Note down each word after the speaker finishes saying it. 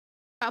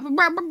I'm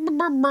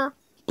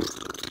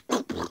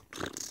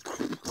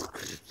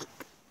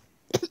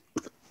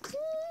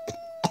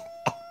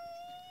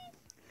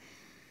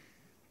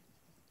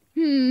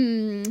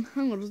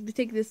gonna just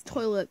take this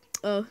toilet.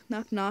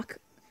 Knock knock.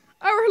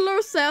 Oh,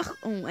 hello, sir.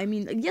 Oh, I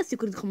mean, yes, you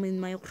could come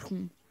in my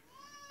room.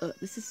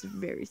 This is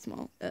very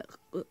small. Oh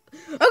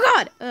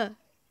God.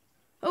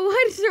 Oh,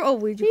 hi, sir. Oh,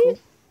 where'd you go?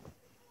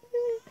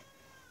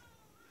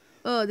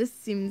 Oh, this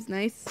seems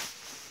nice.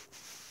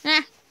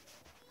 Ah.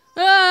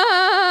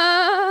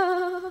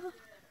 Oh,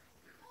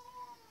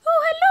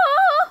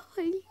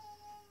 hello.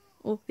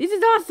 Oh, this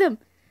is awesome.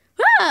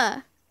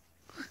 Ah.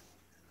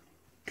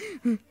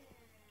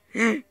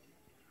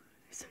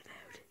 So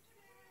loud.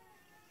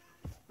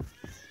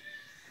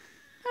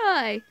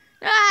 Hi.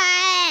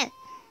 Ah!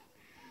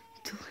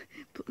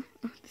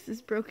 Oh, this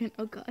is broken.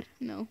 Oh God,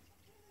 no.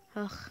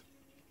 Ugh.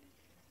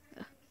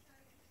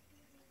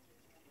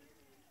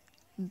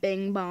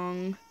 Bang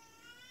bong.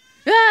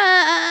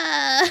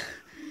 Ah!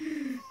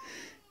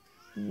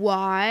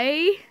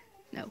 Why?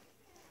 No.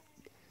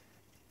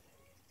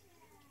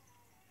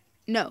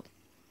 No.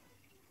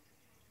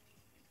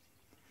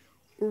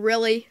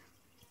 Really?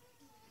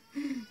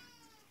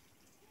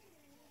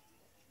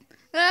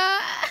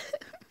 Ah!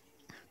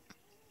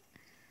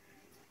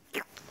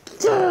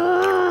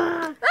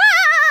 Ah!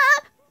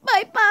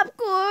 My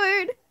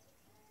popcorn.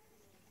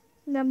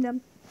 Num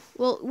num.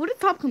 Well, what if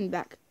Pop comes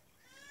back?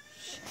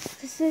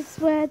 This is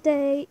where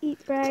they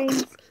eat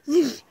brains.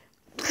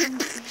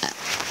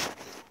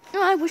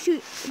 Oh, I wish you.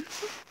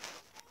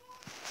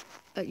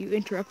 You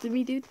interrupted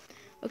me, dude.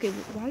 Okay,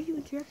 why are you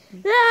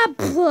interrupting me? Ah,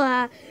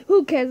 blah.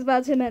 Who cares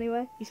about him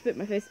anyway? You spit in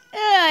my face.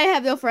 I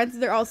have no friends.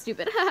 They're all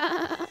stupid.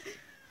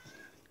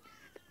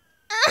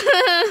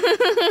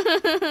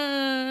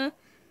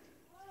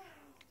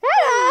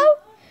 Hello.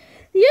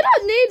 You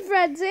don't need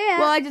friends here.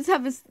 Well, I just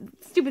have this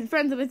stupid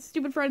friends and it's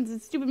stupid friends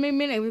and stupid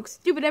and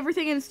stupid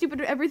everything and stupid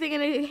everything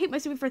and I hate my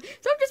stupid friends.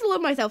 So I'm just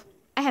alone myself.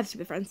 I have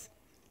stupid friends.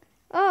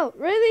 Oh,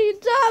 really? You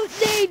don't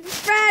need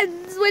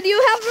friends when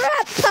you have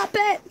rat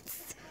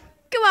puppets.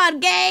 Come on,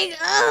 gang.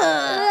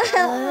 Oh,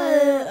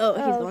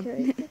 he's gone.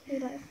 Okay.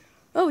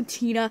 Oh,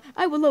 Tina,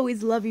 I will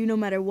always love you no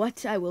matter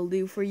what I will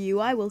do for you.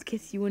 I will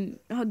kiss you and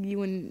hug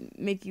you and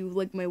make you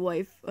like my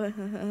wife.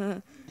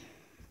 Here's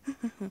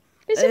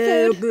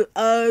your food.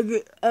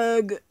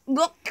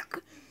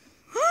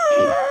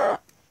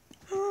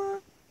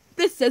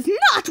 This is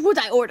not what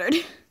I ordered.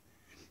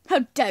 How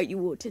dare you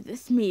order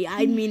this me?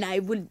 I mean, I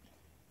would...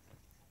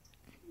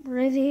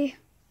 Really?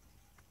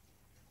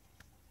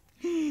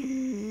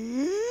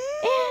 And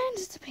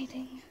it's a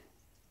painting.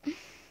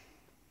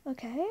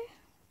 Okay.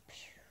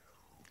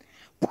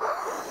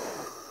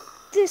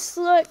 This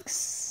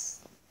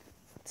looks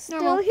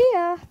still Normal.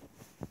 here.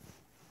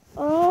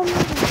 Oh my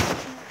gosh.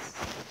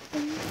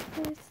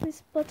 Where's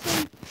this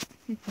button?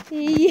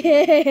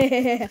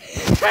 Yeah.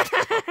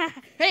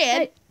 Hey,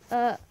 Ed.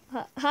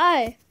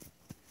 Hi.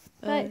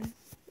 Hi.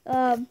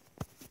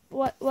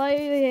 Why are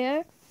you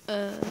here?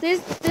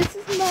 This is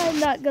my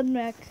nutgun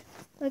rack.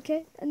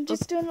 Okay, I'm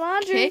just doing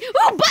laundry. Okay.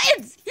 Oh,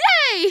 buttons!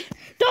 Yay!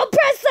 Don't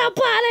press the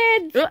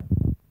button!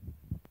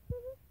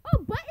 Oh,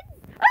 buttons!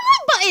 I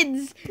love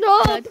buttons!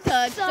 No, Hey,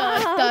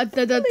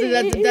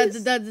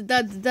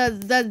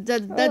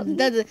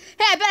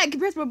 I bet I can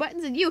press more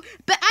buttons than you.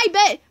 But I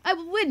bet I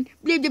will win.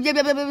 Great,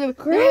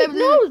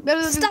 no,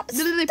 stop it!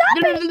 You don't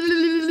know what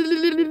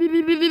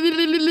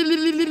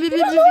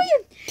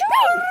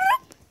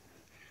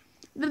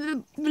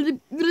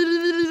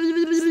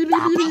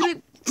you're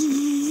doing!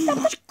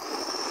 Stop it!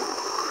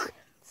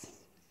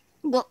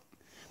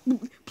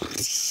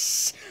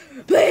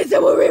 Please, ooh,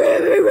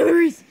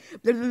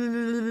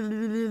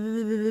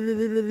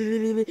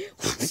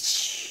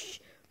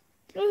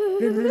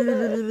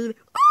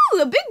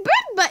 a big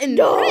bird button.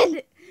 No.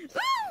 Ooh.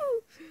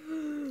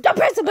 Don't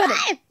press the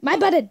button! My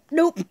button!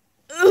 Nope.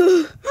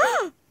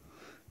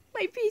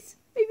 My piece.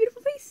 My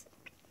beautiful piece.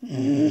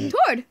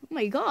 Tord. Oh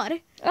my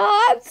God.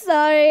 Oh, I'm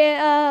sorry.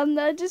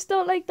 I just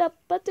don't like that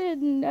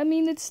button. I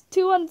mean, it's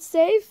too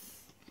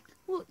unsafe.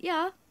 Well,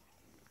 yeah.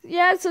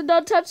 Yeah, so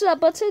don't touch that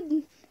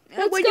button.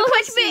 Let's When go you have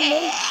punch some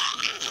me. lunch.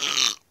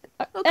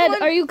 Oh, Ed, come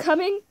on. are you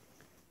coming?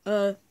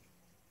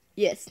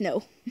 Yes,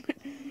 no.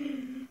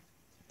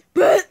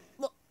 Hey,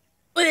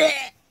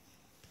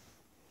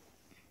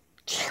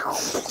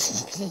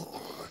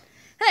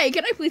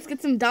 can I please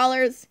get some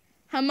dollars?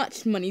 How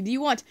much money do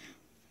you want?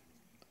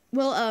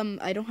 Well,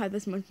 I don't have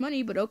this much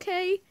money, but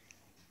okay.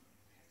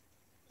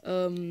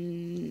 Oh.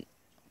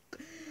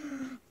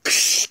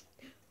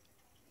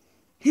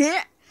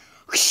 Hey,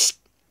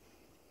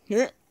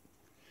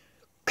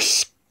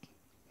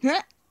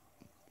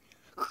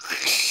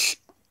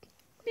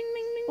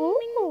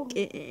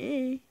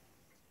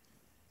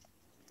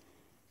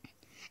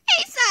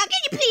 sir,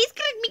 can you please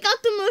get me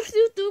out the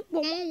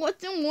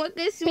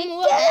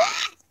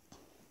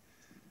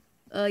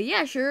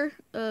yeah, sure.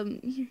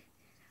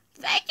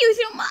 Thank you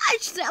so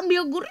much,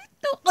 Samuel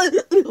Gorito. Are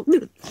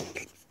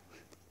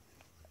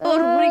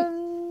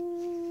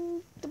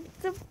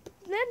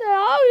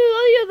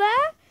you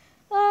there?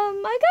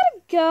 I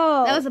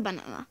Go. That was a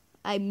banana.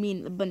 I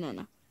mean a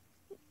banana.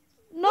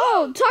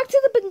 No, talk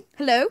to the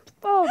Hello?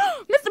 Oh.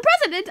 Mr.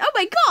 President! Oh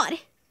my god!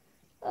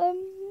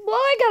 Well,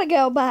 I gotta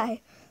go.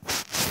 Bye.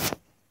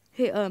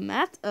 Hey,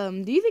 Matt,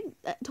 do you think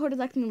that Toad is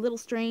acting a little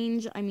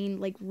strange? I mean,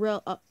 like,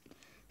 real,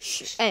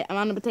 hey, I'm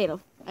on the potato.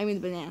 I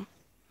mean the banana.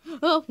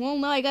 Oh, well,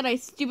 now I got my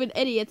stupid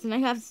idiots, and I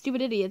have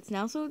stupid idiots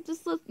now, so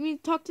just let me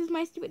talk to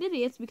my stupid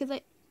idiots, because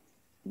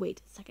wait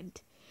a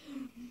second.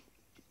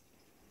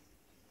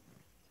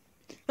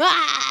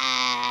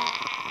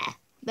 Ah!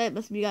 That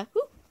must be, I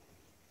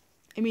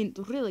mean,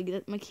 really,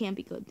 that can't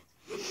be good.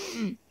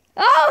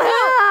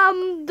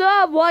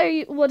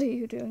 What are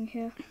you doing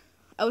here?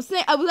 I was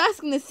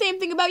asking the same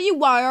thing about you.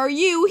 Why are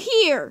you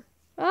here?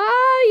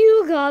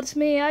 You got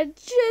me. I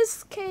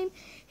just came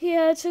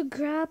here to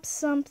grab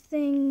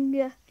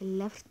something.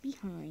 Left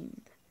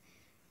behind.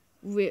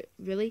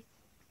 Really?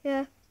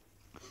 Yeah.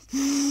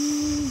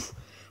 My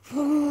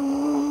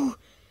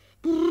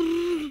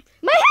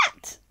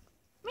hat!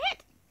 My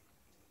hat!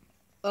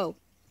 Oh.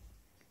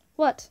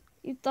 What?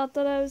 You thought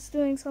that I was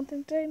doing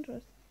something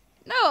dangerous?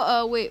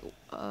 No, wait,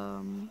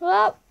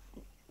 Well,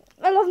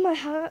 I love my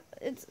hat.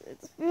 It's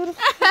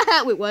beautiful.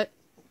 Wait, what?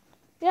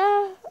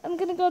 Yeah, I'm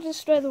gonna go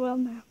destroy the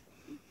world now.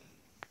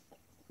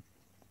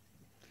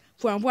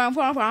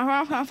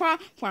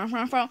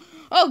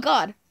 Oh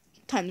god!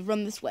 Time to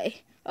run this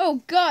way.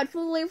 Oh god!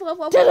 Holy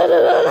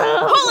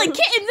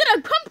kittens at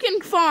a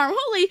pumpkin farm!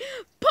 Holy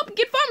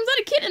pumpkin farm's at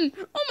a kitten!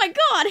 Oh my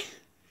god!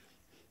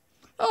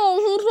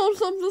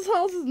 Oh, this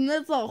house is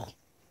nuts.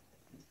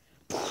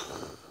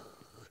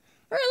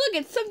 Or look,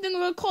 it's something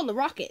we'll call a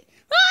rocket.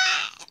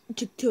 Ah!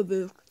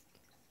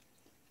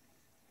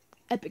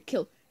 Epic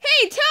kill.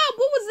 Hey, Tom,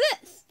 what was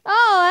this?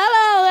 Oh,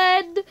 hello,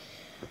 Ed.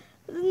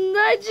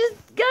 I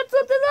just got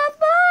something off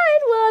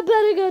mine. Well, I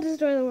better go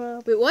destroy the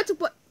world. Wait, what?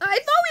 I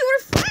thought we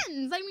were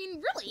friends. I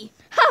mean, really?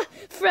 Ha!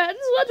 Friends?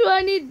 What do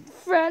I need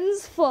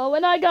friends for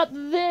when I got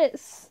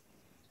this?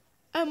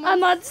 I'm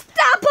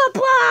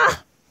unstoppable!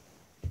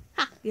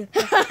 Ha! Yeah.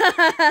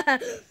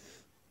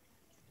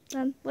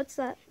 What's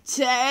that?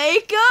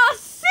 Take a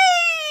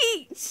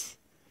seat!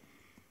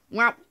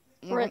 Wow.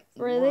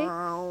 Really?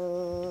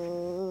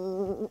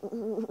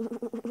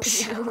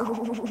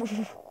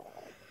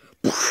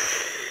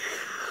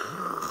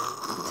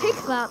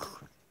 Take that.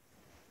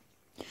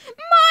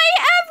 My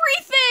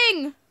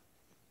everything!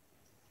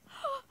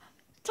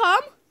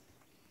 Tom?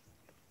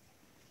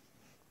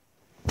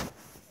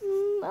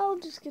 I'll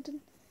just get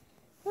in.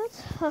 What?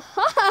 Ha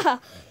ha!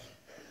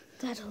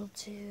 That'll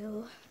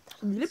do.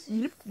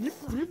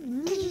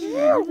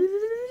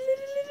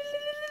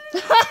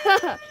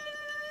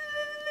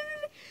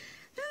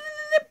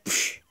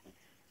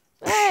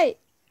 Hey!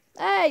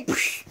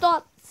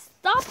 Stop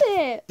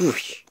it!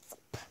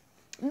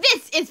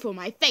 This is for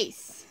my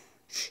face.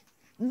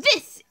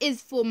 This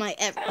is for my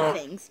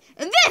everythings.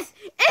 And this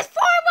is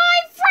for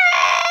my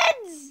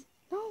friends!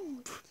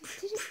 No.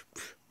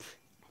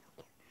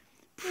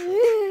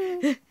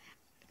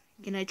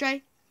 Can I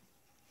try?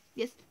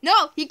 Yes.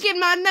 No, you can't.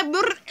 No,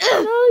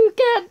 you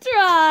can't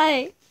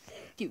try.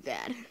 Too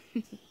bad.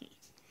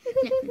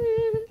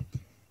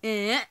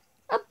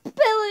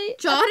 Billy.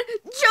 John,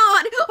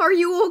 are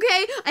you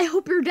okay? I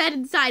hope you're dead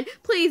inside.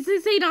 Please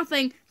say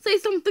nothing. Say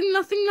something.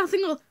 Nothing.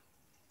 Something.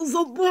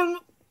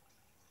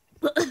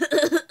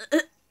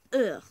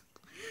 Ugh.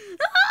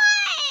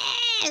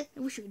 I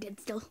wish you were dead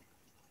still.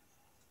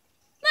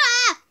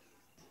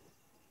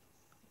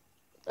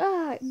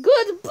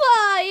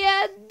 Goodbye,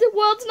 and the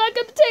world's not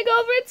going to take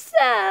over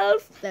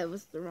itself. That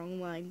was the wrong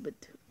line, but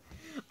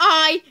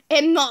I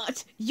am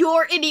not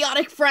your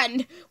idiotic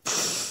friend.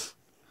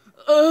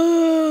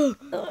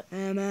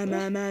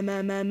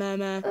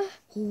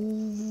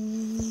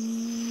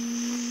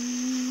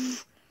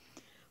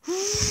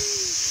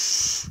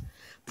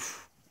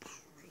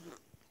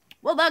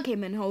 Well, that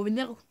came in over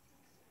now.